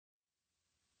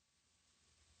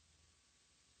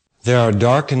There are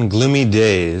dark and gloomy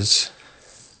days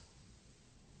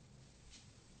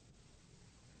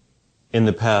in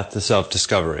the path to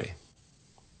self-discovery.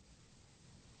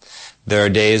 There are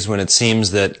days when it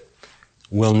seems that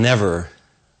we'll never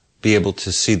be able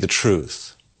to see the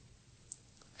truth.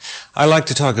 I like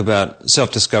to talk about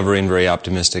self-discovery in very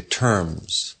optimistic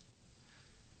terms.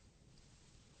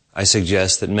 I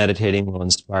suggest that meditating will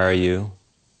inspire you,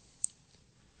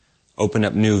 open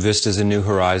up new vistas and new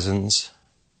horizons,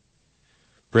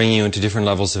 bring you into different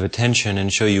levels of attention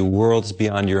and show you worlds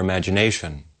beyond your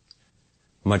imagination,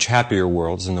 much happier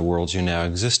worlds than the worlds you now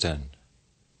exist in.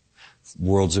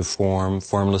 Worlds of form,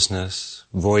 formlessness,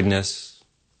 voidness.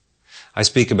 I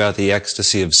speak about the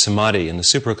ecstasy of samadhi and the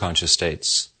superconscious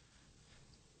states,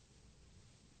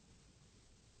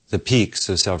 the peaks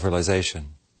of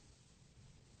self-realization.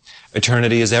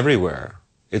 Eternity is everywhere.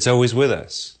 It's always with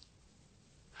us.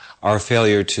 Our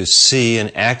failure to see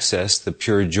and access the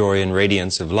pure joy and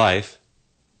radiance of life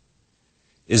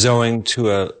is owing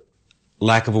to a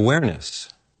lack of awareness.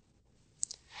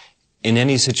 In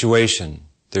any situation,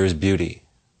 there is beauty.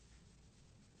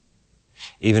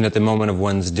 Even at the moment of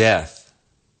one's death,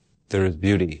 there is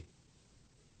beauty.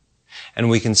 And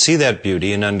we can see that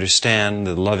beauty and understand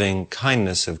the loving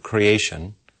kindness of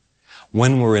creation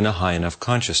when we're in a high enough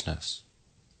consciousness.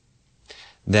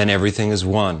 Then everything is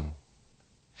one.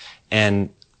 And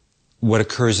what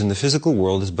occurs in the physical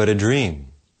world is but a dream.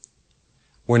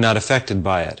 We're not affected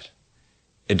by it.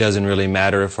 It doesn't really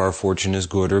matter if our fortune is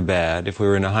good or bad. If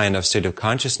we're in a high enough state of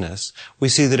consciousness, we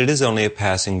see that it is only a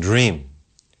passing dream.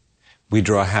 We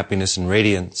draw happiness and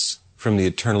radiance from the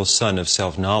eternal sun of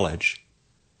self-knowledge,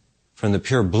 from the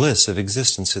pure bliss of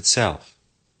existence itself.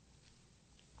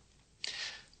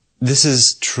 This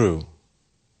is true.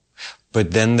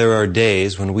 But then there are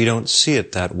days when we don't see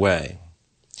it that way.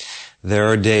 There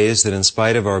are days that in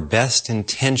spite of our best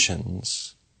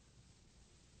intentions,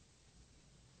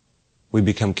 we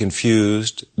become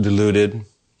confused, deluded,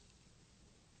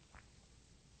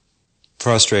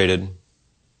 frustrated,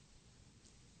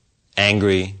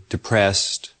 angry,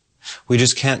 depressed. We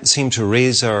just can't seem to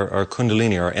raise our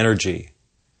kundalini, our energy.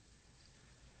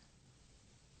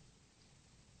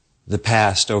 The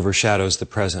past overshadows the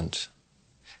present,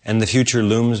 and the future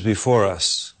looms before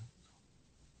us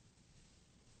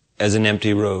as an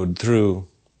empty road through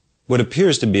what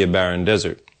appears to be a barren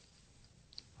desert.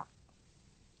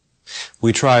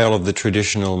 We try all of the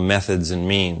traditional methods and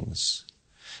means,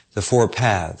 the four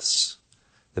paths,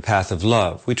 the path of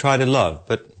love. We try to love,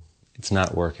 but it's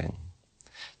not working.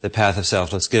 The path of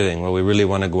selfless giving, where we really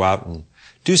want to go out and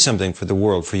do something for the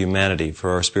world, for humanity, for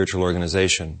our spiritual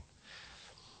organization.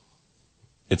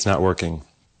 It's not working.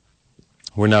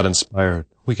 We're not inspired.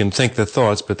 We can think the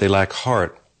thoughts, but they lack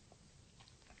heart.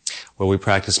 Where we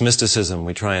practice mysticism,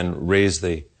 we try and raise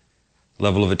the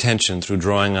level of attention through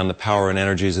drawing on the power and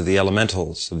energies of the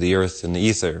elementals, of the earth and the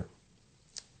ether.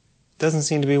 It doesn't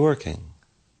seem to be working.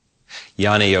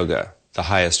 Jnana Yoga, the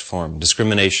highest form,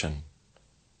 discrimination.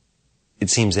 It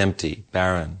seems empty,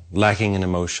 barren, lacking in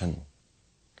emotion.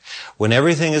 When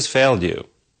everything has failed you,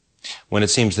 when it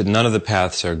seems that none of the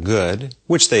paths are good,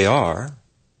 which they are,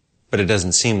 but it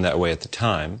doesn't seem that way at the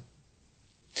time,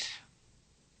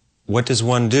 what does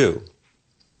one do?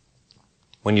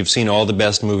 When you've seen all the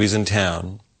best movies in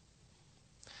town,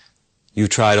 you've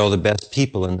tried all the best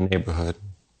people in the neighborhood,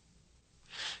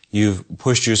 you've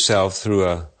pushed yourself through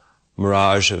a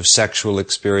mirage of sexual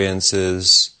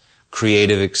experiences,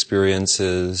 creative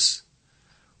experiences,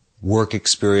 work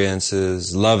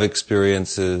experiences, love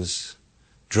experiences,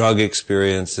 drug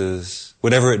experiences,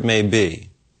 whatever it may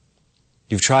be.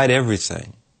 You've tried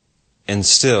everything and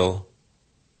still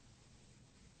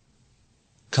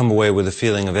come away with a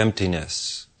feeling of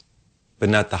emptiness, but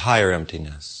not the higher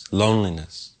emptiness,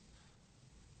 loneliness,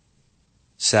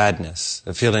 sadness,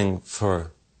 a feeling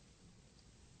that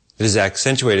is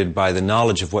accentuated by the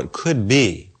knowledge of what could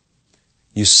be.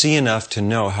 You see enough to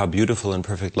know how beautiful and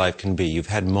perfect life can be. You've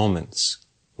had moments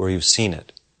where you've seen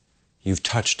it. You've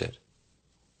touched it.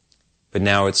 But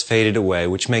now it's faded away,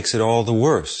 which makes it all the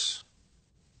worse.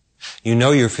 You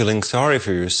know you're feeling sorry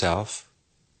for yourself,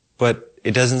 but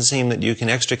it doesn't seem that you can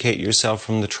extricate yourself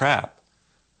from the trap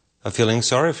of feeling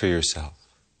sorry for yourself.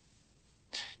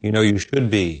 You know you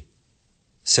should be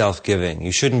self-giving.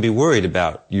 You shouldn't be worried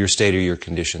about your state or your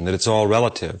condition, that it's all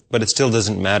relative, but it still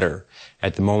doesn't matter.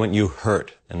 At the moment you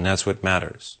hurt, and that's what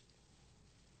matters.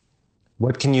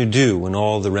 What can you do when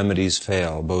all the remedies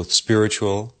fail, both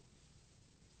spiritual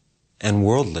and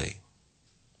worldly?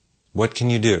 What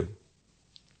can you do?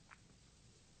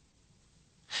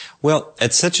 Well,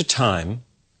 at such a time,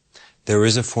 there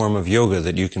is a form of yoga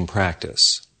that you can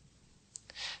practice.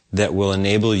 that will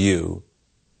enable you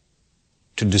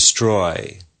to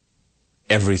destroy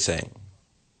everything,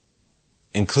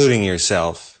 including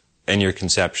yourself and your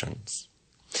conceptions.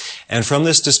 And from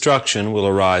this destruction will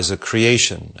arise a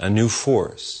creation, a new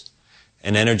force,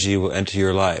 an energy will enter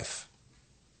your life.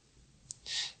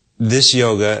 This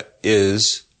yoga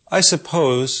is, I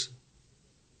suppose,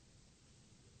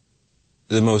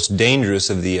 the most dangerous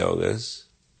of the yogas.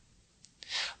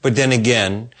 But then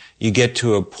again, you get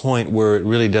to a point where it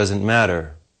really doesn't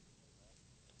matter.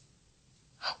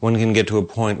 One can get to a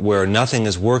point where nothing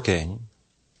is working.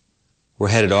 We're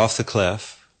headed off the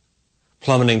cliff,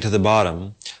 plummeting to the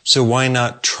bottom. So why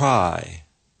not try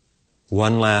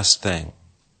one last thing?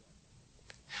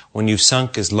 When you've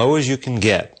sunk as low as you can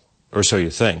get, or so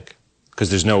you think, because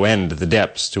there's no end to the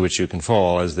depths to which you can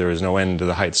fall, as there is no end to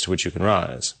the heights to which you can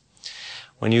rise.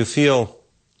 When you feel,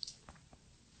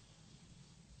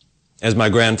 as my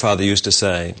grandfather used to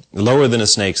say, lower than a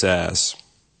snake's ass,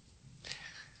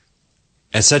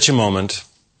 at such a moment,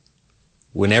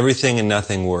 when everything and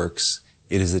nothing works,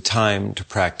 it is the time to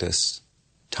practice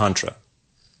Tantra.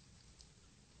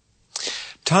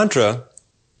 Tantra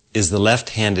is the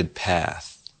left-handed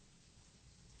path,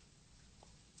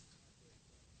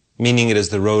 meaning it is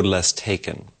the road less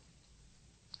taken.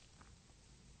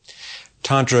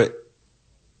 Tantra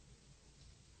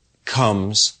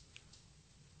comes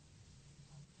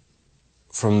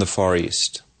from the Far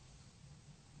East.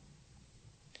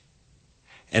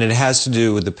 And it has to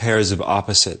do with the pairs of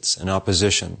opposites and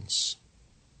oppositions.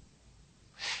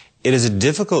 It is a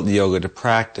difficult yoga to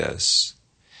practice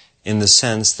in the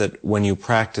sense that when you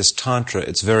practice Tantra,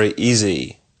 it's very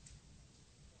easy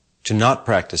to not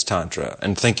practice Tantra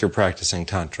and think you're practicing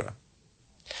Tantra.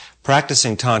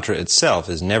 Practicing Tantra itself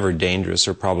is never dangerous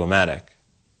or problematic.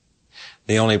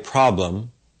 The only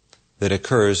problem that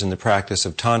occurs in the practice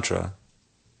of Tantra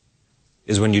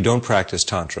is when you don't practice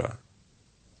Tantra,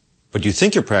 but you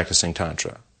think you're practicing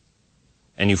Tantra,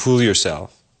 and you fool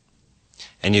yourself,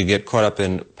 and you get caught up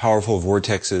in powerful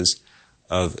vortexes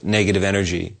of negative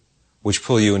energy which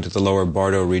pull you into the lower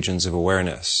Bardo regions of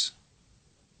awareness,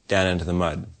 down into the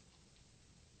mud.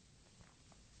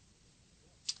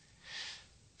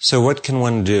 So what can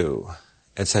one do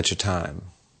at such a time?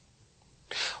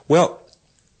 Well,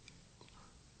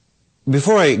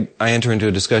 before I enter into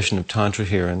a discussion of Tantra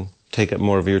here and take up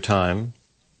more of your time,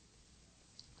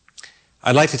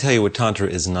 I'd like to tell you what Tantra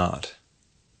is not.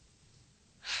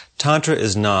 Tantra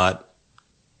is not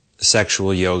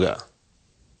sexual yoga.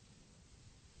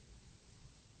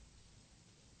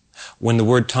 When the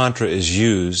word Tantra is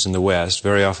used in the West,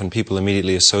 very often people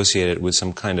immediately associate it with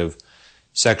some kind of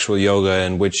sexual yoga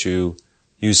in which you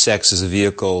use sex as a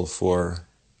vehicle for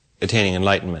attaining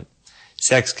enlightenment.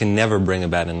 Sex can never bring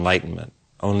about enlightenment.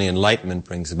 Only enlightenment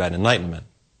brings about enlightenment.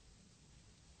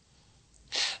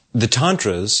 The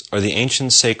Tantras are the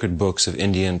ancient sacred books of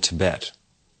India and Tibet.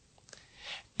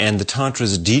 And the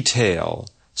Tantras detail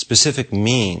specific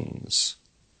means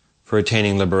for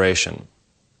attaining liberation.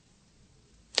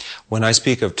 When I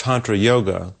speak of Tantra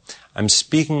yoga, I'm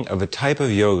speaking of a type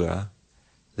of yoga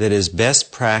that is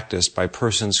best practiced by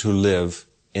persons who live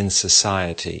in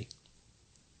society.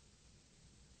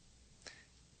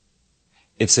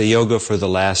 It's a yoga for the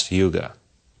last yuga.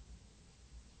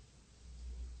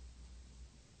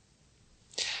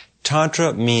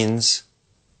 Tantra means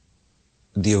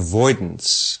the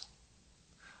avoidance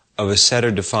of a set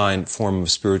or defined form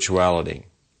of spirituality.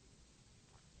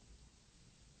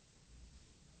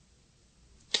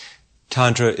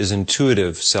 Tantra is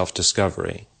intuitive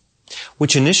self-discovery,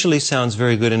 which initially sounds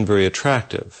very good and very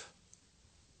attractive.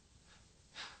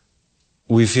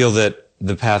 We feel that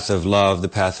the path of love, the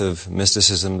path of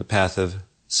mysticism, the path of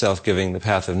self-giving, the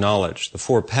path of knowledge, the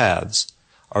four paths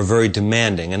are very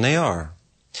demanding, and they are.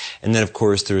 And then, of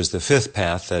course, there is the fifth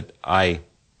path that I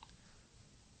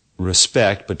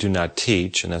respect but do not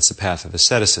teach, and that's the path of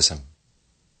asceticism.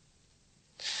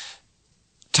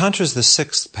 Tantra is the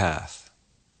sixth path.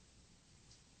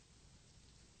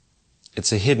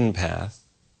 It's a hidden path,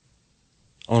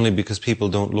 only because people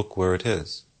don't look where it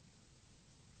is.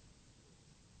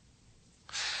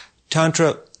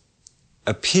 Tantra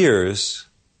appears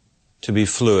to be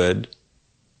fluid.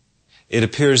 It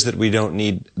appears that we don't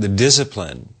need the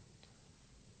discipline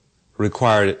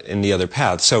required in the other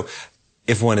paths. So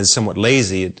if one is somewhat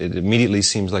lazy, it immediately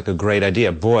seems like a great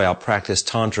idea. Boy, I'll practice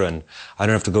Tantra and I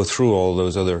don't have to go through all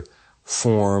those other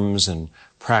forms and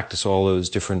practice all those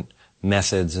different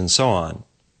methods and so on.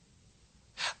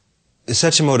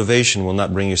 Such a motivation will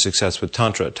not bring you success with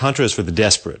Tantra. Tantra is for the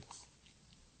desperate.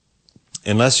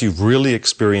 Unless you've really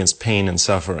experienced pain and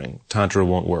suffering, Tantra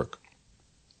won't work.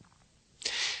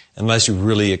 Unless you've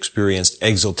really experienced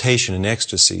exaltation and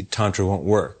ecstasy, Tantra won't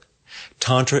work.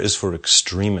 Tantra is for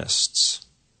extremists,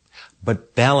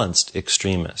 but balanced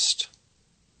extremists.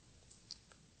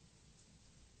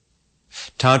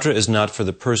 Tantra is not for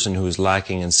the person who is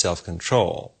lacking in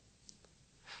self-control.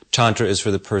 Tantra is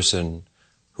for the person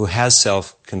who has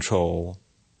self-control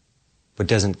but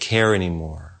doesn't care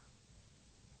anymore.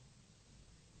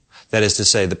 That is to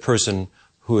say, the person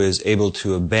who is able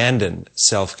to abandon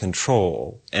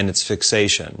self-control and its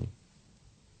fixation.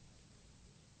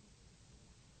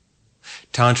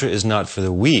 Tantra is not for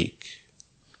the weak.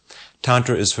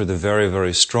 Tantra is for the very,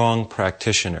 very strong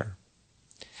practitioner.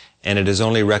 And it is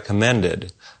only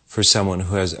recommended for someone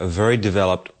who has a very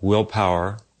developed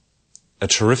willpower, a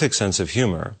terrific sense of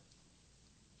humor,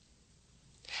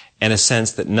 and a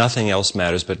sense that nothing else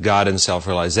matters but God and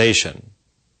self-realization.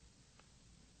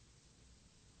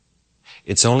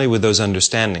 It's only with those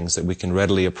understandings that we can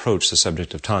readily approach the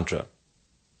subject of Tantra.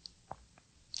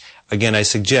 Again, I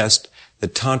suggest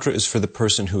that Tantra is for the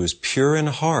person who is pure in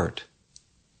heart.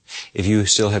 If you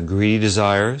still have greedy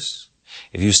desires,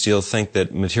 if you still think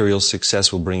that material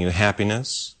success will bring you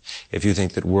happiness, if you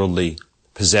think that worldly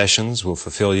possessions will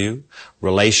fulfill you,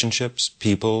 relationships,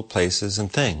 people, places,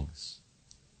 and things,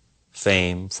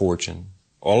 fame, fortune,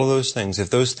 all of those things, if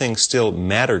those things still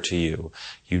matter to you,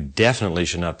 you definitely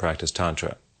should not practice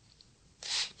Tantra.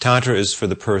 Tantra is for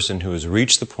the person who has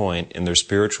reached the point in their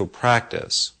spiritual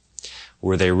practice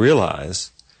where they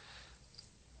realize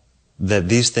that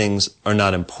these things are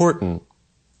not important,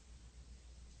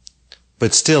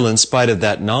 but still, in spite of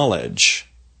that knowledge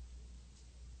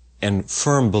and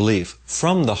firm belief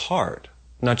from the heart,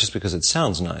 not just because it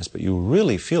sounds nice, but you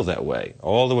really feel that way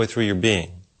all the way through your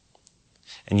being,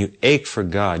 and you ache for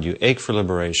God, you ache for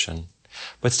liberation,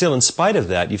 but still, in spite of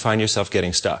that, you find yourself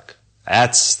getting stuck.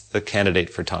 That's the candidate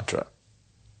for Tantra.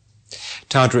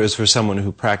 Tantra is for someone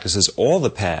who practices all the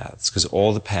paths, because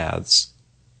all the paths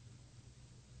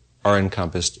are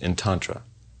encompassed in Tantra.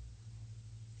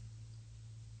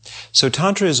 So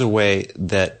Tantra is a way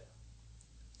that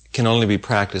can only be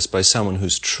practiced by someone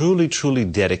who's truly, truly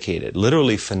dedicated,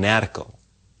 literally fanatical,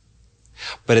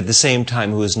 but at the same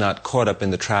time who is not caught up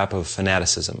in the trap of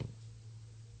fanaticism.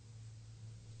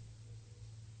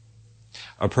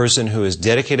 A person who has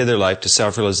dedicated their life to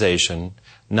self-realization,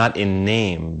 not in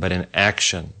name, but in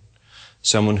action.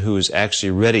 Someone who is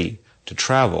actually ready to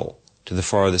travel to the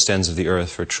farthest ends of the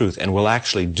earth for truth, and will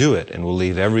actually do it, and will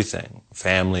leave everything,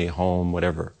 family, home,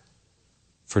 whatever,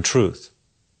 for truth.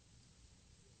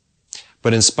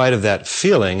 But in spite of that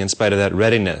feeling, in spite of that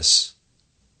readiness,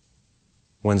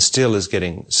 one still is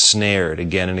getting snared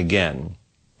again and again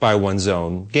by one's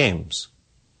own games,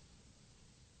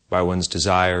 by one's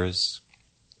desires,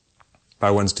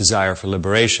 by one's desire for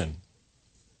liberation.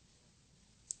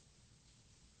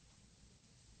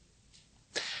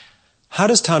 How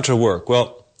does Tantra work?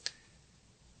 Well,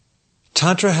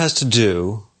 Tantra has to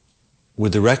do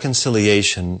with the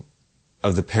reconciliation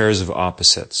of the pairs of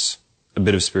opposites, a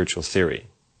bit of spiritual theory.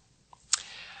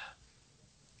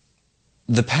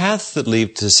 The paths that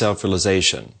lead to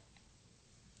self-realization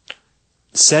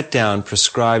set down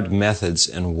prescribed methods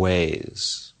and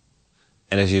ways.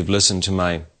 And if you've listened to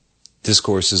my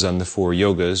discourses on the 4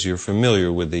 yogas, you're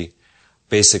familiar with the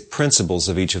basic principles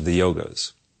of each of the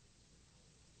yogas.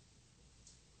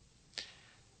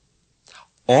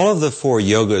 All of the 4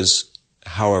 yogas,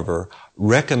 however,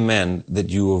 recommend that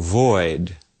you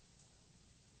avoid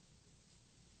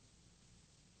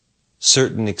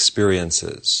certain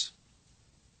experiences.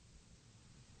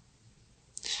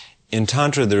 In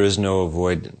Tantra, there is no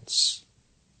avoidance.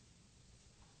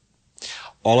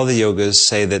 All of the yogas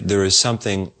say that there is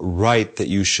something right that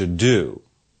you should do.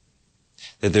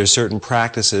 That there are certain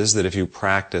practices that if you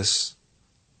practice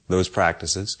those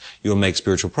practices, you will make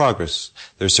spiritual progress.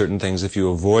 There are certain things, if you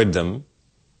avoid them,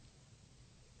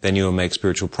 then you will make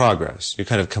spiritual progress. You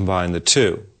kind of combine the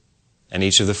two. And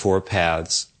each of the 4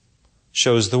 paths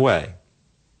shows the way.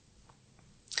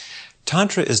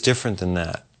 Tantra is different than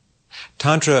that.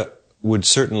 Tantra would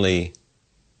certainly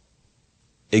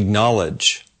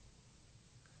acknowledge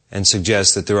and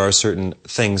suggest that there are certain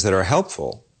things that are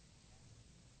helpful.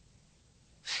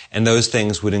 And those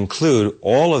things would include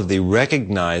all of the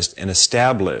recognized and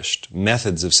established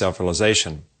methods of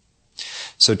self-realization.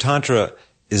 So Tantra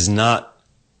is not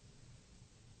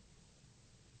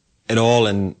at all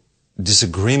in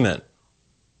disagreement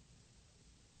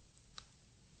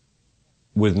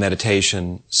with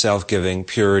meditation, self-giving,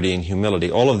 purity, and humility.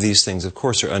 All of these things, of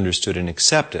course, are understood and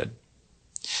accepted.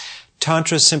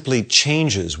 Tantra simply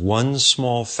changes one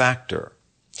small factor,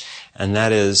 and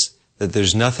that is that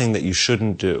there's nothing that you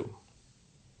shouldn't do.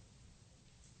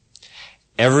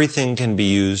 Everything can be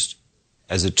used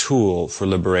as a tool for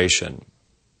liberation.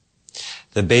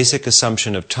 The basic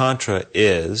assumption of Tantra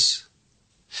is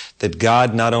that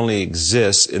God not only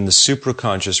exists in the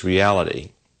supraconscious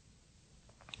reality,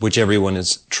 which everyone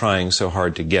is trying so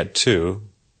hard to get to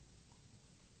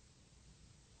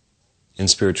in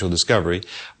spiritual discovery,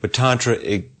 but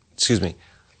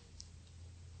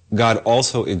God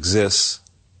also exists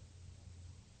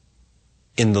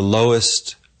in the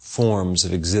lowest forms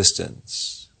of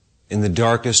existence, in the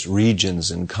darkest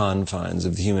regions and confines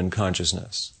of the human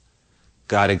consciousness.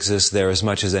 God exists there as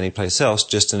much as any place else,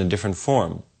 just in a different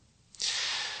form.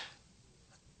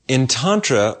 In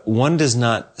Tantra, one does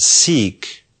not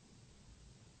seek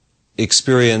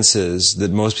experiences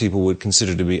that most people would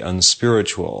consider to be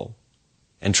unspiritual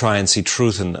and try and see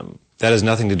truth in them. That has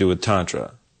nothing to do with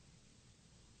Tantra.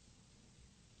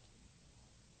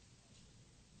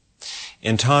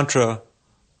 In Tantra,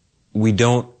 we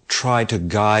don't try to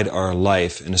guide our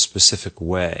life in a specific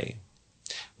way.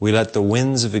 We let the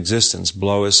winds of existence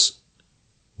blow us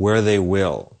where they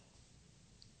will.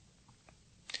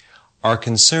 Our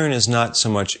concern is not so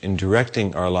much in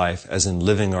directing our life as in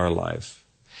living our life,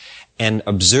 and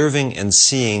observing and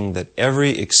seeing that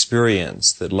every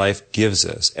experience that life gives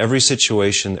us, every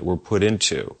situation that we're put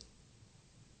into,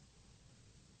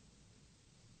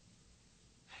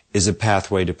 is a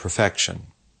pathway to perfection.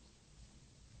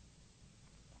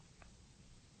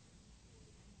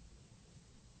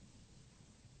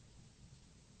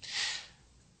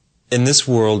 In this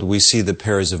world, we see the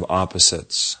pairs of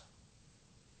opposites.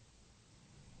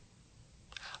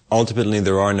 Ultimately,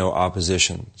 there are no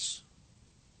oppositions.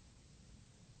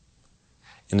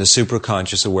 In the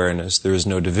supraconscious awareness, there is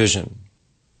no division.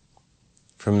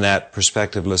 From that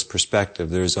perspectiveless perspective,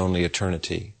 there is only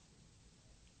eternity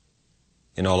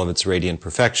in all of its radiant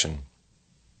perfection.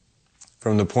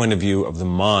 From the point of view of the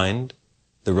mind,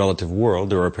 the relative world,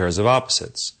 there are pairs of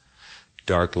opposites.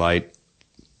 Dark, light,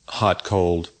 hot,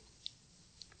 cold,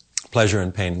 pleasure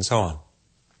and pain, and so on.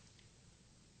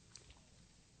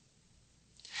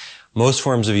 Most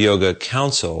forms of yoga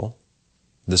counsel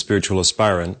the spiritual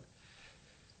aspirant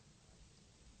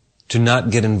to not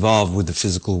get involved with the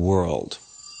physical world,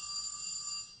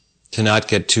 to not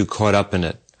get too caught up in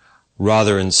it.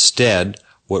 Rather, instead,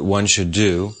 what one should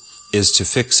do is to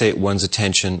fixate one's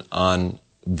attention on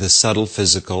the subtle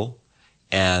physical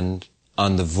and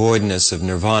on the voidness of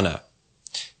nirvana,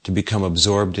 to become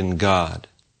absorbed in God,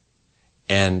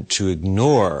 and to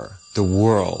ignore the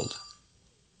world.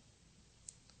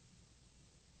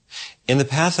 In the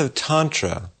path of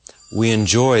Tantra, we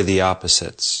enjoy the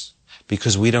opposites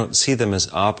because we don't see them as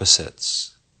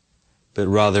opposites, but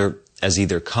rather as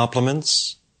either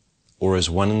complements or as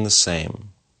one and the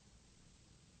same.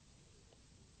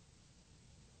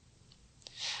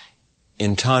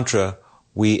 In Tantra,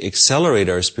 we accelerate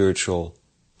our spiritual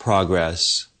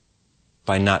progress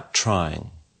by not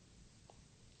trying.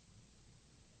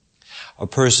 A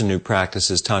person who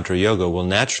practices Tantra Yoga will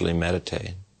naturally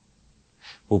meditate,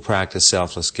 will practice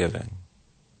selfless giving.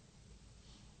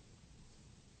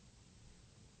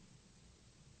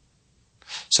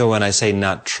 So when I say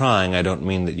not trying, I don't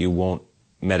mean that you won't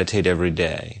meditate every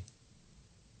day,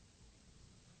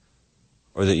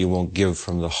 or that you won't give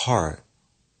from the heart.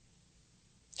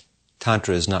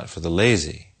 Tantra is not for the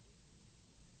lazy.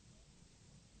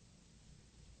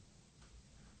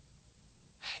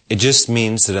 It just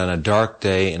means that on a dark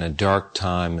day, in a dark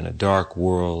time, in a dark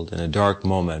world, in a dark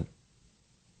moment,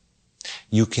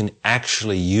 you can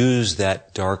actually use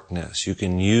that darkness, you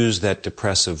can use that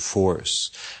depressive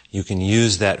force, you can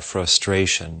use that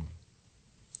frustration,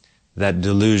 that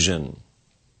delusion,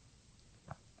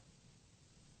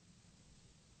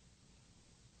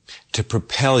 to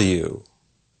propel you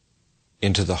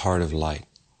into the heart of light,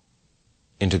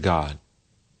 into God.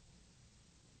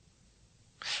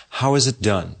 How is it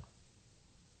done?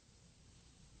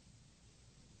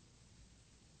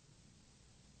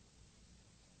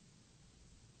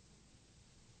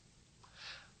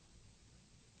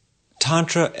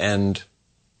 Tantra and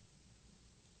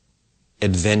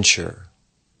adventure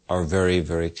are very,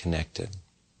 very connected.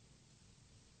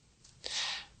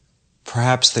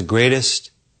 Perhaps the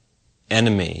greatest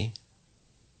enemy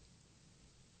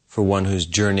for one who's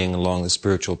journeying along the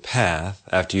spiritual path,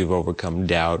 after you've overcome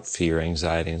doubt, fear,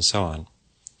 anxiety, and so on,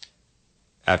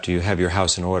 after you have your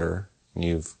house in order and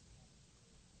you've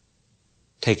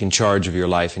taken charge of your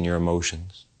life and your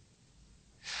emotions,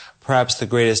 perhaps the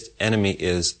greatest enemy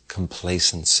is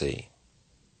complacency.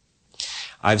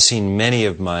 I've seen many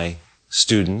of my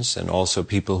students, and also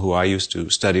people who I used to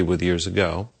study with years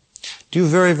ago, do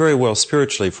very, very well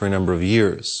spiritually for a number of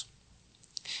years.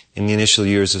 In the initial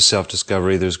years of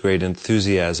self-discovery, there's great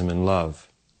enthusiasm and love.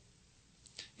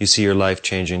 You see your life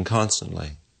changing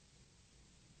constantly.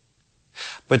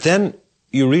 But then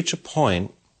you reach a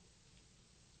point,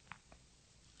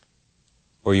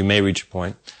 or you may reach a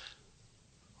point,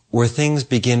 where things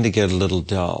begin to get a little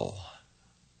dull.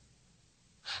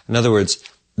 In other words,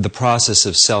 the process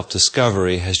of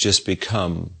self-discovery has just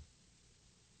become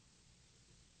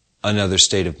another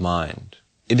state of mind.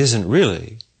 It isn't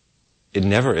really. It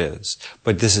never is.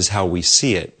 But this is how we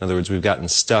see it. In other words, we've gotten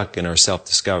stuck in our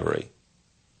self-discovery.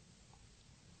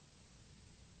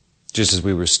 Just as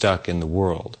we were stuck in the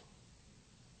world.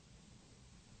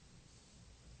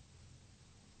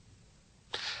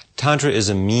 Tantra is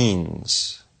a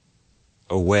means,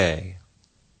 a way,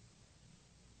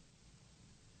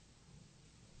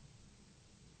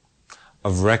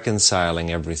 of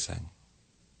reconciling everything.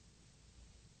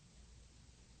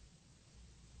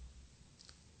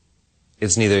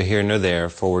 It's neither here nor there,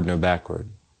 forward nor backward.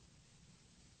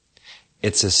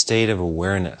 It's a state of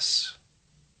awareness.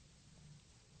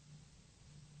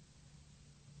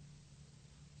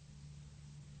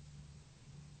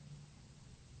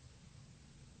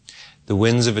 The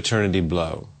winds of eternity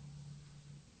blow.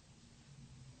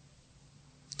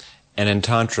 And in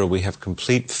Tantra, we have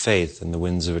complete faith in the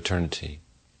winds of eternity.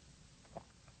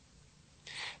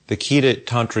 The key to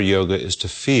Tantra Yoga is to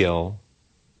feel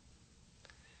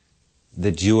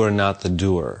that you are not the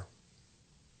doer,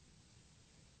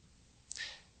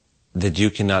 that you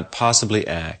cannot possibly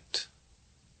act,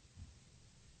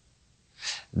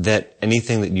 that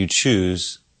anything that you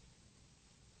choose,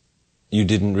 you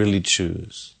didn't really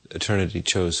choose. Eternity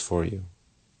chose for you.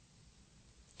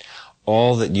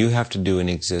 All that you have to do in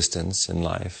existence, in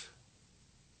life,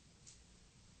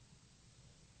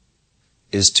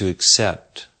 is to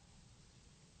accept.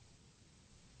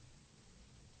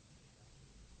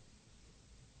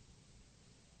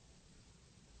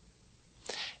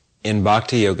 In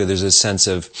Bhakti Yoga, there's a sense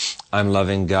of, I'm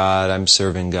loving God, I'm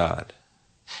serving God.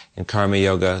 In Karma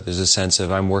Yoga, there's a sense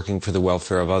of, I'm working for the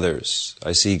welfare of others.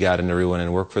 I see God in everyone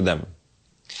and work for them.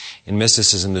 In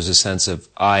mysticism, there's a sense of,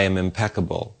 I am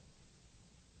impeccable.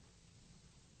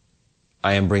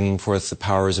 I am bringing forth the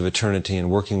powers of eternity and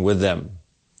working with them.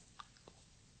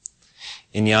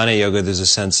 In Jnana Yoga, there's a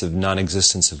sense of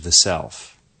non-existence of the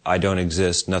self. I don't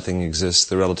exist, nothing exists,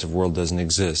 the relative world doesn't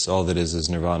exist, all that is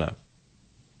nirvana.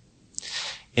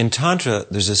 In Tantra,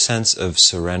 there's a sense of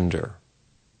surrender.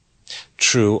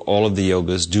 True, all of the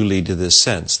yogas do lead to this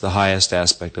sense. The highest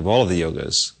aspect of all of the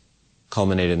yogas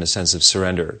culminate in a sense of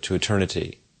surrender to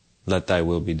eternity. Let thy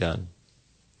will be done.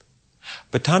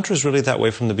 But Tantra is really that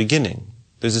way from the beginning.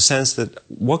 There's a sense that,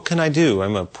 what can I do?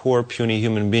 I'm a poor, puny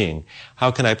human being.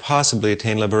 How can I possibly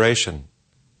attain liberation?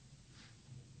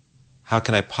 How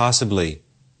can I possibly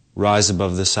rise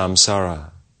above the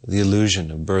samsara, the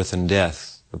illusion of birth and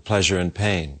death, of pleasure and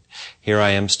pain? Here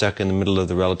I am stuck in the middle of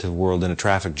the relative world in a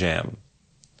traffic jam,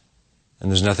 and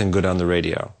there's nothing good on the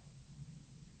radio.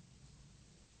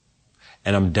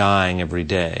 And I'm dying every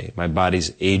day. My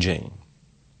body's aging.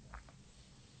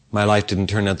 My life didn't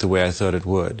turn out the way I thought it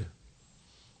would.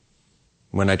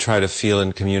 When I try to feel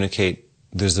and communicate,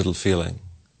 there's little feeling,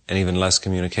 and even less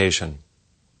communication.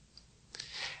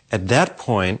 At that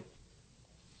point,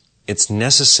 it's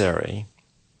necessary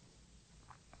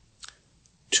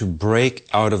to break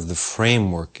out of the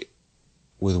framework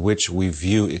with which we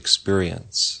view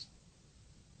experience.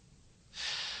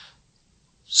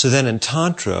 So then in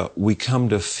Tantra, we come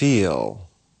to feel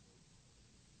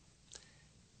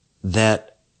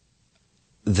that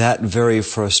that very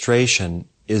frustration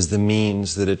is the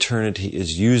means that eternity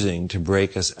is using to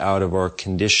break us out of our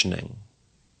conditioning.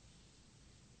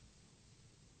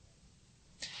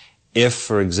 If,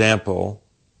 for example,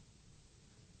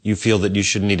 you feel that you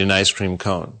shouldn't eat an ice cream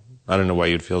cone, I don't know why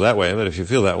you'd feel that way, but if you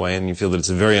feel that way and you feel that it's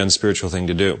a very unspiritual thing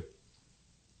to do,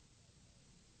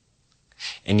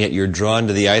 and yet you're drawn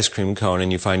to the ice cream cone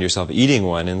and you find yourself eating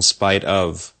one in spite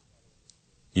of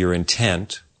your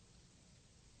intent,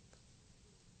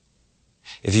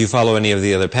 if you follow any of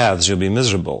the other paths, you'll be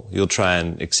miserable. You'll try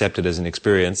and accept it as an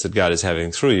experience that God is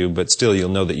having through you, but still you'll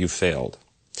know that you failed.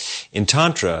 In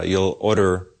Tantra, you'll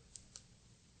order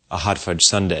a hot fudge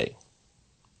sundae.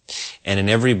 And in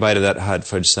every bite of that hot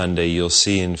fudge sundae, you'll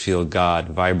see and feel God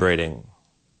vibrating.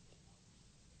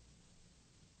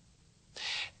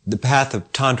 The path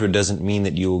of Tantra doesn't mean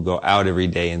that you will go out every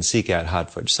day and seek out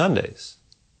hot fudge sundaes.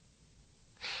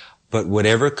 But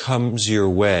whatever comes your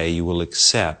way, you will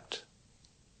accept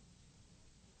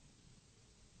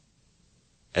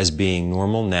as being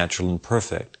normal, natural, and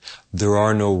perfect. There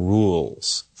are no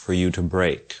rules for you to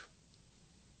break.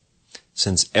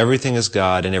 Since everything is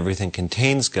God and everything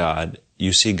contains God,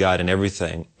 you see God in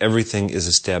everything. Everything is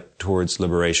a step towards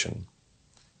liberation.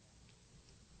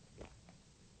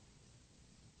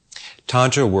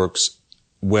 Tantra works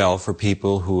well for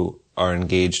people who are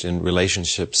engaged in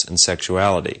relationships and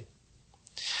sexuality.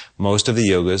 Most of the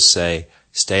yogas say,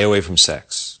 stay away from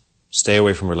sex, stay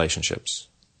away from relationships.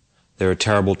 They're a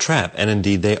terrible trap, and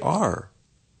indeed they are.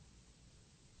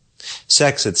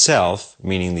 Sex itself,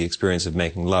 meaning the experience of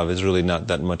making love, is really not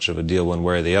that much of a deal one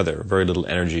way or the other. Very little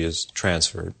energy is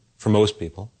transferred, for most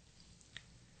people.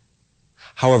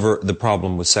 However, the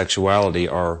problem with sexuality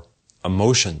are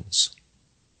emotions.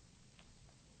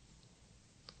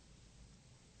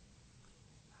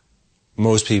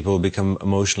 Most people become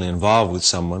emotionally involved with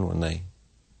someone when they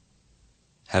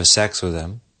have sex with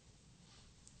them,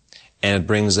 and it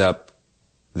brings up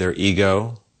their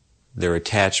ego, their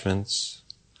attachments,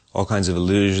 all kinds of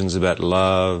illusions about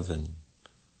love and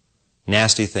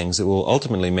nasty things that will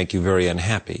ultimately make you very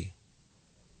unhappy.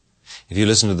 If you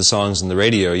listen to the songs on the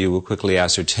radio, you will quickly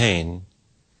ascertain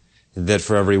that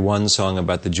for every one song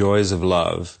about the joys of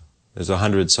love, there's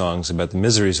 100 songs about the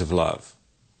miseries of love.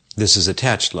 This is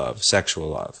attached love, sexual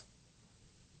love.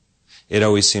 It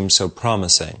always seems so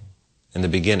promising in the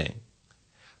beginning.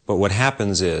 But what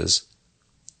happens is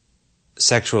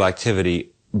sexual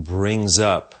activity brings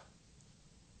up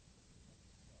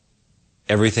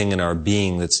everything in our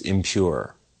being that's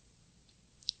impure.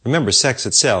 Remember, sex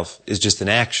itself is just an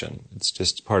action. It's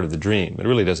just part of the dream. It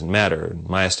really doesn't matter, in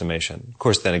my estimation. Of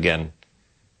course, then again,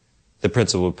 the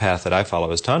principal path that I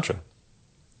follow is Tantra.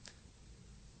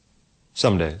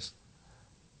 Some days.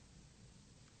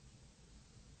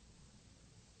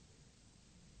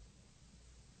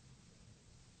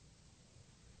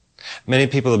 Many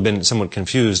people have been somewhat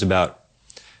confused about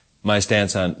my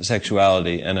stance on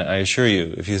sexuality, and I assure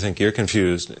you, if you think you're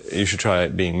confused, you should try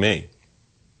being me.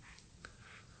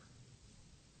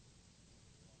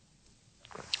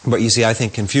 But you see, I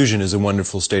think confusion is a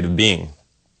wonderful state of being.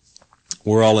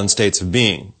 We're all in states of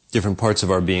being. Different parts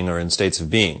of our being are in states of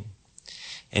being.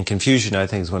 And confusion, I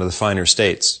think, is one of the finer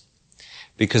states.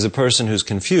 Because a person who's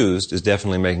confused is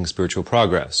definitely making spiritual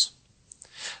progress.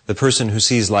 The person who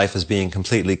sees life as being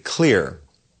completely clear,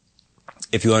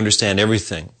 if you understand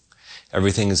everything,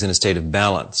 everything is in a state of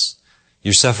balance,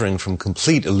 you're suffering from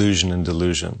complete illusion and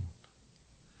delusion.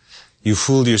 You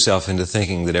fooled yourself into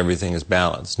thinking that everything is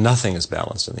balanced. Nothing is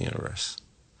balanced in the universe.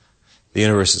 The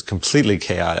universe is completely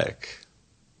chaotic.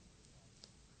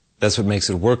 That's what makes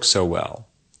it work so well.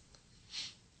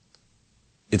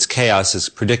 Its chaos is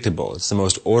predictable. It's the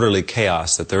most orderly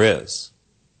chaos that there is.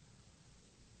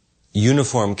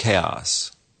 Uniform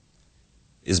chaos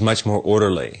is much more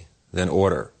orderly than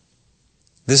order.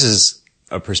 This is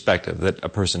a perspective that a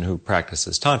person who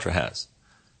practices Tantra has.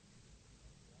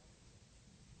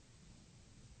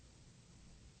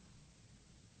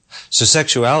 So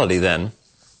sexuality, then,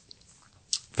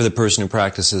 for the person who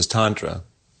practices Tantra,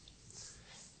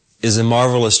 is a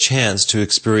marvelous chance to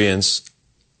experience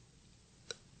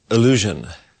illusion.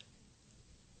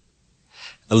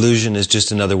 Illusion is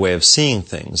just another way of seeing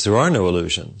things. There are no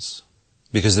illusions,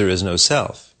 because there is no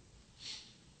self.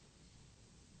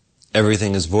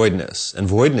 Everything is voidness, and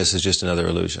voidness is just another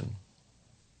illusion.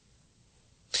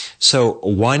 So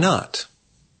why not?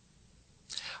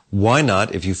 Why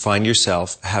not, if you find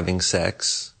yourself having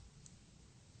sex,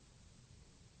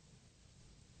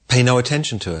 pay no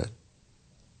attention to it?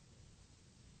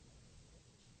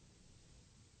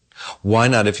 Why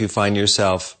not, if you find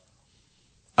yourself,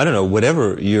 I don't know,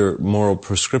 whatever your moral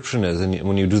prescription is, and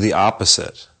when you do the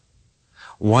opposite,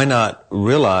 why not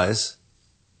realize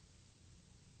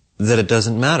that it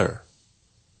doesn't matter?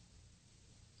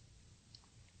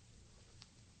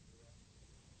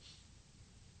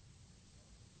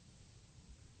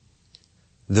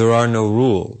 There are no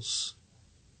rules.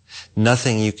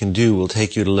 Nothing you can do will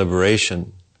take you to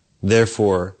liberation.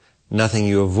 Therefore, nothing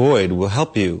you avoid will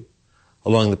help you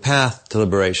along the path to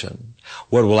liberation.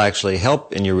 What will actually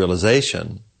help in your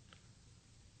realization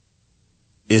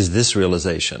is this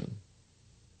realization,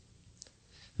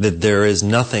 that there is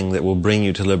nothing that will bring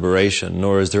you to liberation,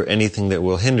 nor is there anything that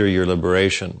will hinder your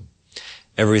liberation.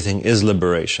 Everything is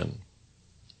liberation.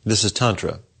 This is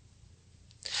Tantra.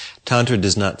 Tantra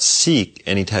does not seek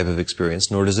any type of experience,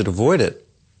 nor does it avoid it.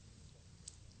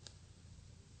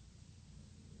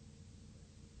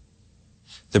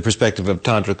 The perspective of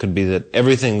Tantra could be that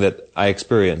everything that I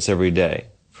experience every day,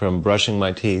 from brushing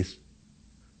my teeth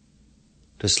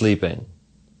to sleeping,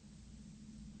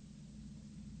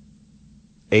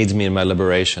 aids me in my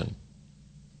liberation.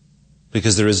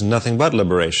 Because there is nothing but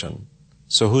liberation.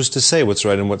 So who's to say what's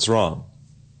right and what's wrong?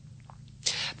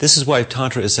 This is why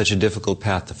Tantra is such a difficult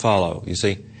path to follow. You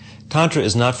see, Tantra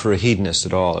is not for a hedonist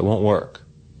at all. It won't work.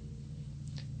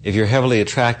 If you're heavily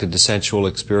attracted to sensual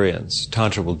experience,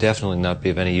 Tantra will definitely not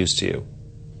be of any use to you.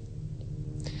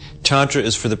 Tantra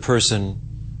is for the person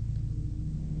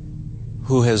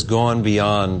who has gone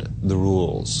beyond the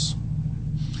rules.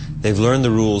 They've learned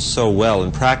the rules so well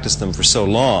and practiced them for so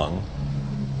long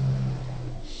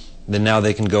that now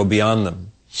they can go beyond them.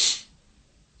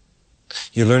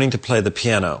 You're learning to play the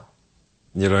piano.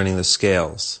 You're learning the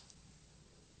scales.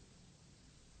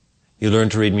 You learn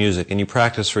to read music, and you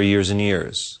practice for years and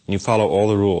years, and you follow all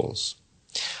the rules.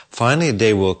 Finally, a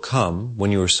day will come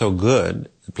when you are so good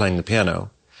at playing the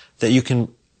piano that you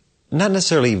can not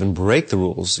necessarily even break the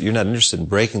rules. You're not interested in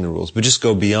breaking the rules, but just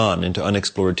go beyond into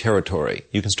unexplored territory.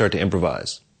 You can start to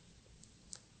improvise.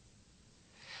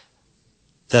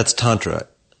 That's Tantra,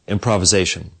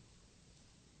 improvisation.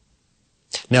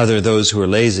 Now, there are those who are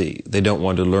lazy. They don't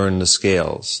want to learn the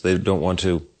scales. They don't want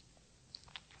to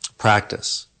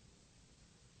practice.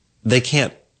 They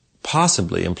can't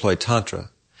possibly employ Tantra.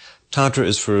 Tantra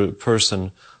is for a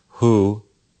person who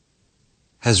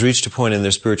has reached a point in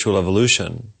their spiritual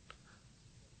evolution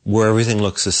where everything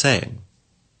looks the same.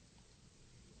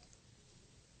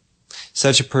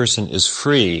 Such a person is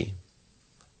free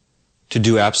to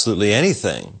do absolutely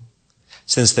anything,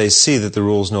 since they see that the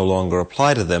rules no longer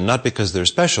apply to them, not because they're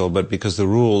special, but because the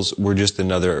rules were just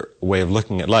another way of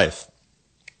looking at life.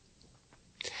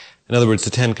 In other words, the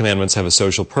Ten Commandments have a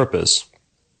social purpose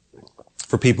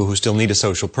for people who still need a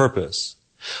social purpose.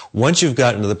 Once you've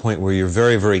gotten to the point where you're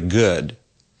very, very good,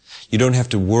 you don't have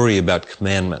to worry about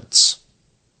commandments.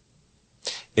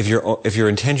 If your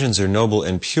intentions are noble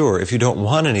and pure, if you don't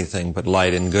want anything but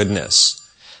light and goodness,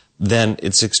 then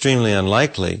it's extremely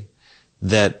unlikely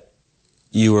that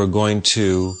you are going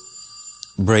to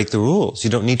break the rules. You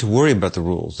don't need to worry about the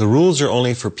rules. The rules are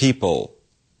only for people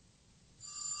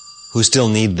who still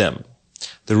need them.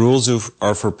 The rules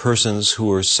are for persons who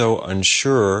are so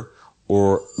unsure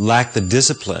or lack the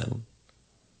discipline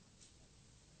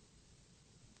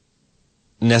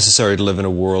necessary to live in a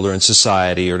world or in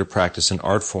society or to practice an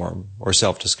art form or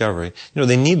self-discovery.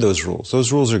 They need those rules.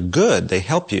 Those rules are good. They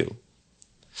help you.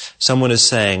 Someone is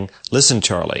saying, listen,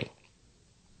 Charlie,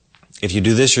 if you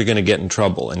do this, you're going to get in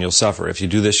trouble and you'll suffer. If you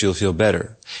do this, you'll feel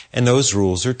better. And those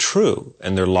rules are true,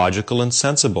 and they're logical and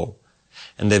sensible,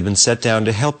 and they've been set down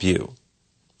to help you.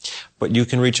 But you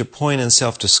can reach a point in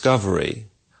self-discovery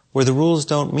where the rules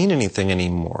don't mean anything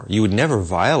anymore. You would never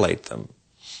violate them.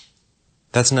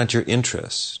 That's not your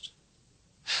interest.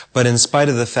 But in spite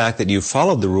of the fact that you've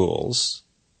followed the rules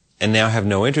and now have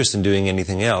no interest in doing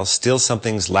anything else, still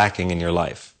something's lacking in your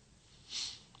life.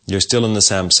 You're still in the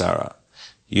samsara.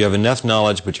 You have enough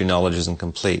knowledge, but your knowledge isn't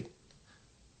complete.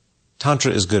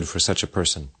 Tantra is good for such a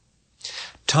person.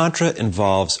 Tantra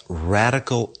involves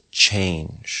radical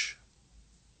change.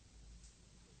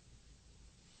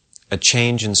 A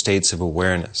change in states of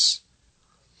awareness.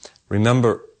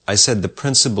 Remember, I said the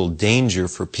principal danger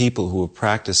for people who have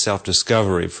practiced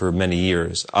self-discovery for many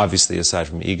years, obviously aside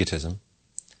from egotism,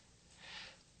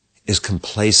 is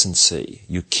complacency.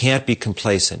 You can't be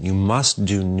complacent. You must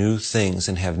do new things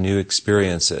and have new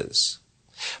experiences.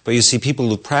 But you see, people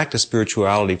who practice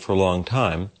spirituality for a long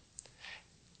time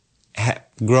have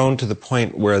grown to the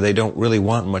point where they don't really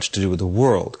want much to do with the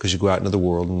world, because you go out into the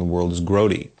world and the world is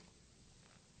grody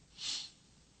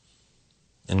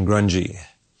and grungy.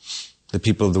 The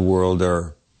people of the world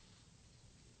are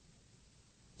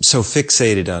so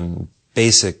fixated on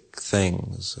basic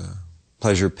things,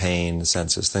 pleasure, pain, the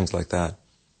senses, things like that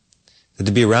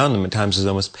to be around them at times is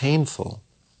almost painful.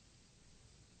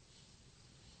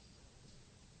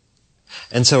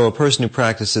 And so a person who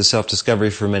practices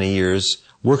self-discovery for many years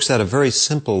works out a very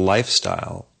simple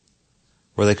lifestyle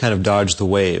where they kind of dodge the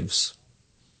waves,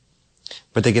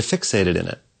 but they get fixated in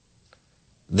it.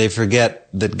 They forget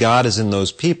that God is in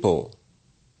those people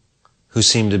who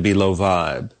seem to be low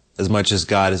vibe as much as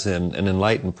God is in an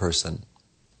enlightened person.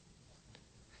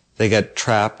 They get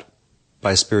trapped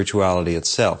by spirituality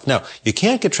itself. Now, you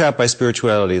can't get trapped by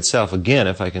spirituality itself, again,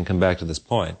 if I can come back to this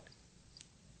point,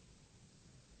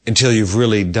 until you've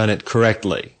really done it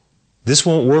correctly. This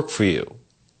won't work for you.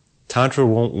 Tantra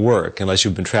won't work unless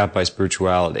you've been trapped by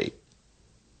spirituality.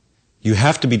 You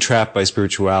have to be trapped by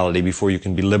spirituality before you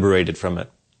can be liberated from it.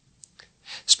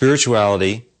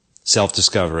 Spirituality,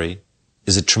 self-discovery,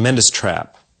 is a tremendous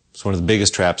trap. It's one of the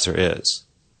biggest traps there is.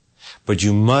 But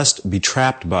you must be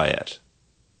trapped by it,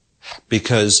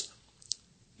 because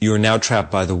you are now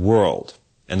trapped by the world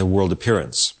and the world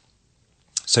appearance.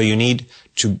 So you need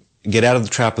to get out of the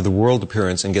trap of the world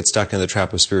appearance and get stuck in the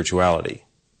trap of spirituality.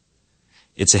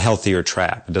 It's a healthier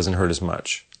trap. It doesn't hurt as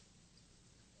much.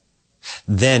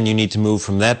 Then you need to move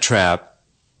from that trap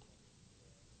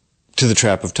to the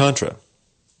trap of Tantra.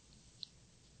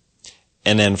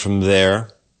 And then from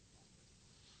there,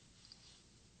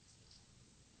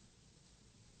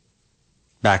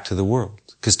 back to the world.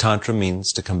 Because Tantra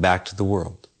means to come back to the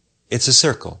world. It's a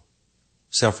circle.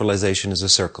 Self-realization is a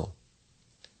circle.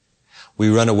 We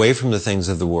run away from the things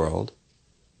of the world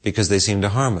because they seem to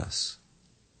harm us.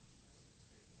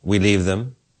 We leave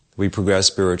them. We progress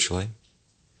spiritually.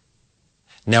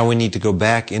 Now we need to go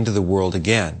back into the world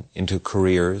again, into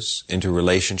careers, into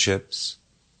relationships,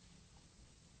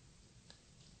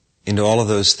 into all of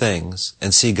those things,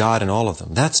 and see God in all of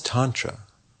them. That's Tantra.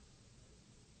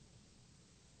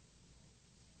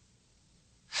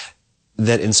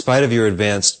 That in spite of your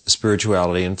advanced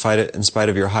spirituality, in spite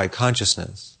of your high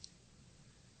consciousness,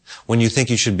 when you think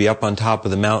you should be up on top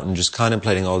of the mountain just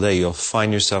contemplating all day, you'll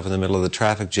find yourself in the middle of the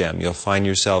traffic jam. You'll find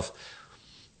yourself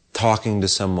talking to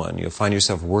someone. You'll find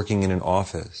yourself working in an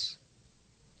office.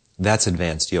 That's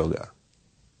advanced yoga.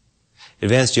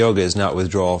 Advanced yoga is not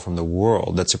withdrawal from the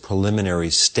world. That's a preliminary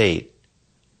state,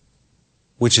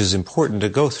 which is important to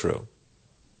go through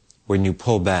when you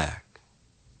pull back.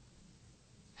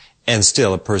 And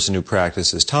still, a person who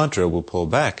practices Tantra will pull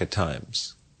back at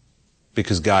times,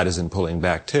 because God is in pulling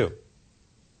back too.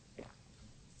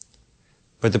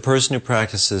 But the person who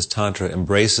practices Tantra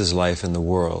embraces life in the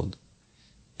world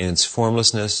in its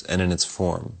formlessness and in its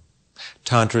form.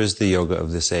 Tantra is the yoga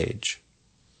of this age.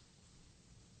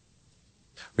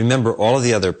 Remember, all of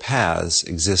the other paths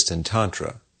exist in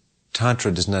Tantra.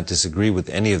 Tantra does not disagree with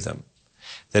any of them.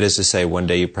 That is to say, one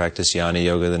day you practice Jnana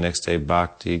Yoga, the next day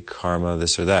Bhakti, Karma,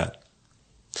 this or that.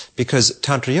 Because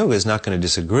Tantra Yoga is not going to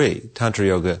disagree. Tantra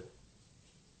Yoga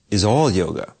is all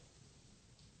yoga.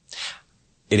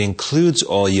 It includes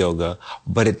all yoga,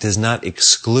 but it does not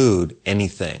exclude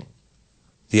anything.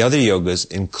 The other yogas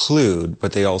include,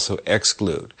 but they also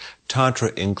exclude.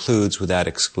 Tantra includes without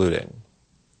excluding.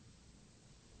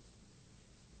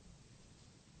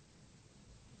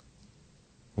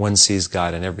 One sees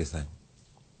God in everything.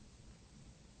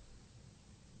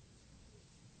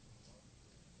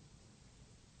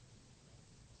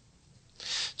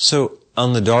 So,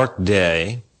 on the dark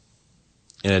day,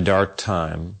 in a dark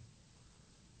time,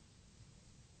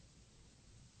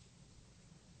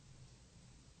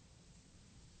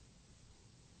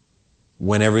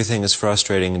 when everything is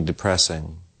frustrating and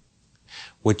depressing,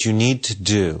 what you need to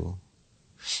do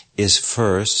is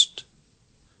first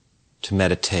to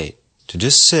meditate. To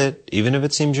just sit, even if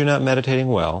it seems you're not meditating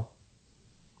well,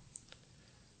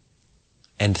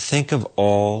 and think of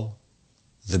all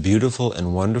the beautiful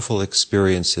and wonderful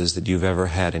experiences that you've ever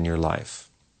had in your life.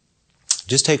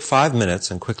 Just take 5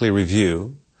 minutes and quickly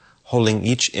review, holding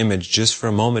each image just for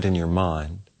a moment in your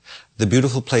mind, the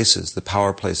beautiful places, the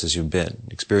power places you've been,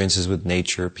 experiences with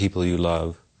nature, people you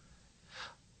love.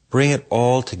 Bring it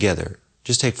all together.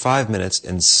 Just take 5 minutes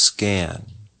and scan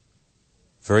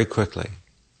very quickly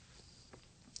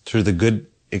through the good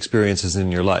experiences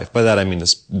in your life. By that I mean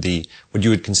what you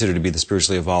would consider to be the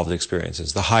spiritually evolved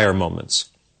experiences, the higher moments,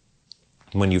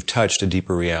 when you've touched a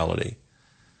deeper reality.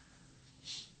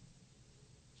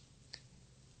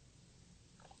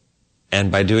 And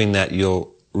by doing that,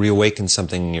 you'll reawaken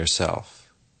something in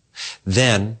yourself.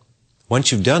 Then,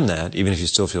 once you've done that, even if you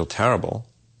still feel terrible,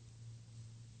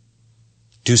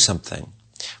 do something.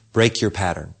 Break your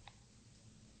pattern.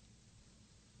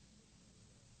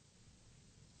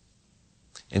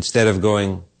 Instead of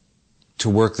going to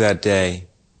work that day,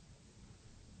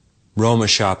 roam a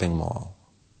shopping mall.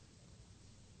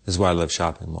 This is why I love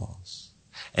shopping malls.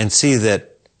 And see that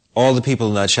all the people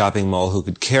in that shopping mall who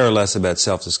could care less about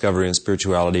self-discovery and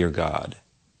spirituality are God.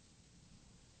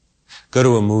 Go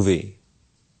to a movie.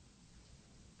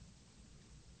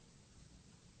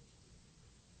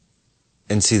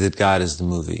 And see that God is the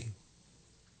movie.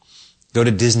 Go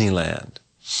to Disneyland.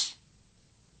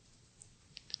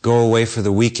 Go away for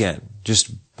the weekend.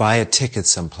 Just buy a ticket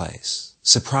someplace.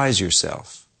 Surprise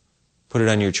yourself. Put it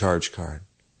on your charge card.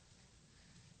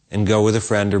 And go with a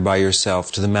friend or by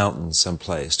yourself to the mountains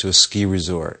someplace, to a ski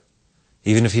resort.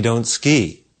 Even if you don't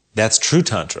ski, that's true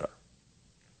Tantra.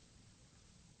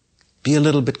 Be a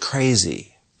little bit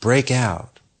crazy. Break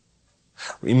out.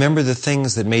 Remember the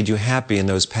things that made you happy in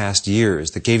those past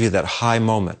years, that gave you that high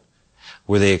moment.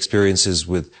 Were they experiences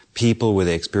with people? Were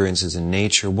they experiences in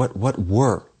nature? What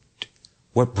worked?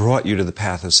 What brought you to the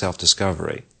path of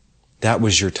self-discovery? That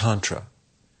was your Tantra.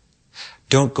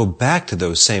 Don't go back to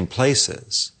those same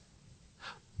places,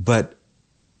 but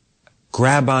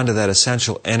grab onto that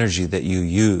essential energy that you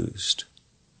used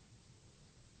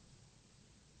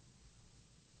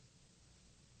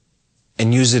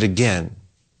and use it again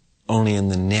only in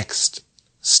the next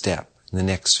step, in the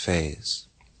next phase.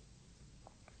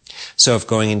 So if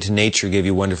going into nature gave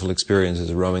you wonderful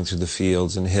experiences, roaming through the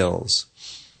fields and hills,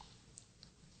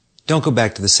 don't go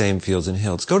back to the same fields and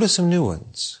hills. Go to some new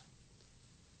ones.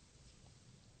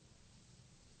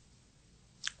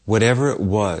 Whatever it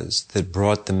was that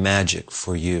brought the magic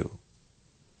for you,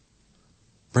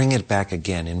 bring it back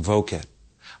again, invoke it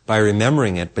by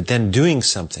remembering it, but then doing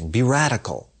something. Be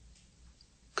radical.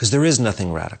 Because there is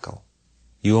nothing radical.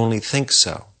 You only think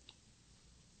so.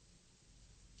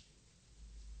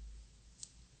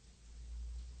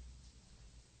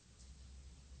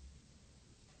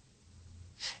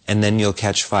 And then you'll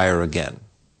catch fire again.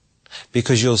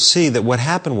 Because you'll see that what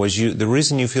happened was the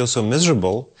reason you feel so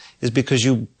miserable is because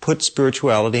you put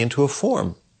spirituality into a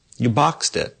form. You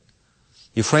boxed it.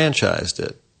 You franchised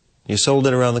it. You sold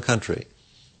it around the country.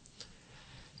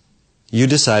 You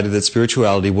decided that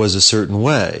spirituality was a certain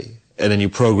way, and then you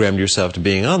programmed yourself to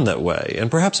being on that way.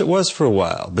 And perhaps it was for a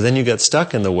while, but then you got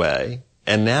stuck in the way,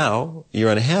 and now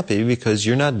you're unhappy because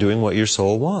you're not doing what your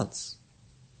soul wants.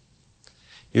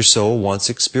 Your soul wants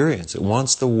experience. It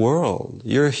wants the world.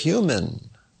 You're a human.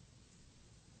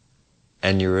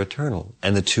 And you're eternal.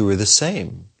 And the two are the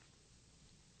same.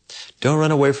 Don't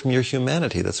run away from your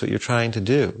humanity. That's what you're trying to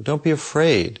do. Don't be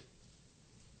afraid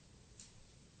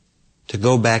to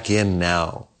go back in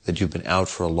now that you've been out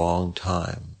for a long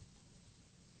time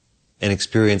and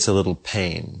experience a little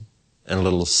pain and a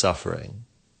little suffering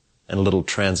and a little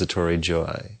transitory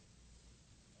joy.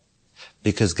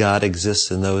 Because God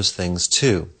exists in those things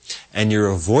too. And your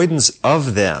avoidance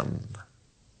of them,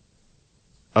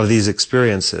 of these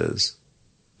experiences,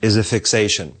 is a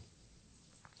fixation.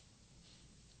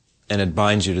 And it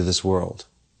binds you to this world.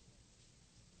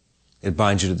 It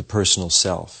binds you to the personal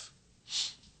self.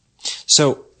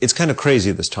 So, it's kind of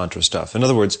crazy, this Tantra stuff. In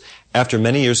other words, after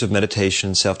many years of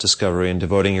meditation, self-discovery, and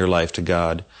devoting your life to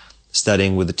God,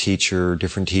 studying with a teacher,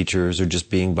 different teachers, or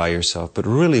just being by yourself, but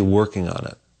really working on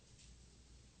it,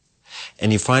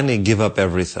 and you finally give up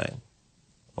everything,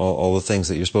 all the things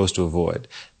that you're supposed to avoid,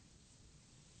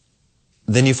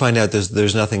 then you find out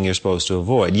there's nothing you're supposed to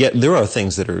avoid. Yet there are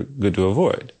things that are good to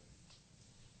avoid.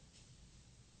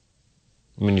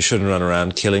 I mean, you shouldn't run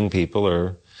around killing people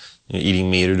or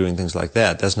eating meat or doing things like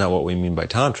that. That's not what we mean by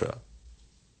Tantra.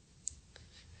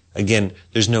 Again,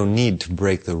 there's no need to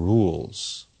break the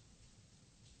rules.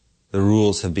 The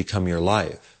rules have become your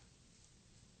life.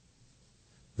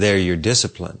 They're your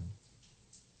discipline.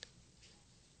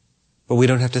 But we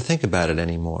don't have to think about it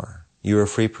anymore. You're a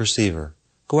free perceiver.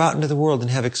 Go out into the world and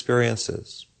have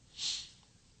experiences.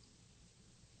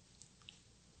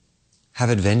 Have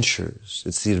adventures.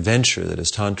 It's the adventure that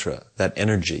is Tantra, that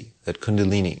energy, that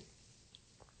Kundalini.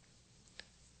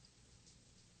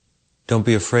 Don't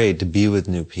be afraid to be with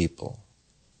new people.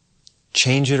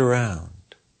 Change it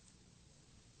around.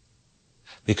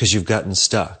 Because you've gotten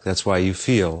stuck. That's why you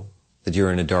feel that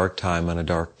you're in a dark time on a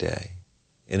dark day,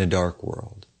 in a dark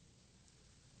world.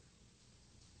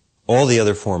 All the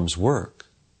other forms work.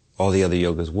 All the other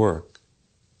yogas work.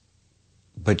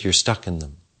 But you're stuck in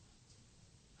them.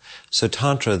 So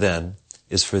Tantra then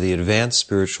is for the advanced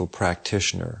spiritual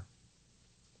practitioner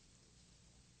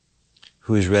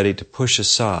who is ready to push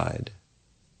aside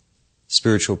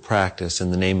spiritual practice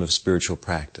in the name of spiritual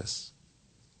practice.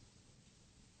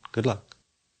 Good luck.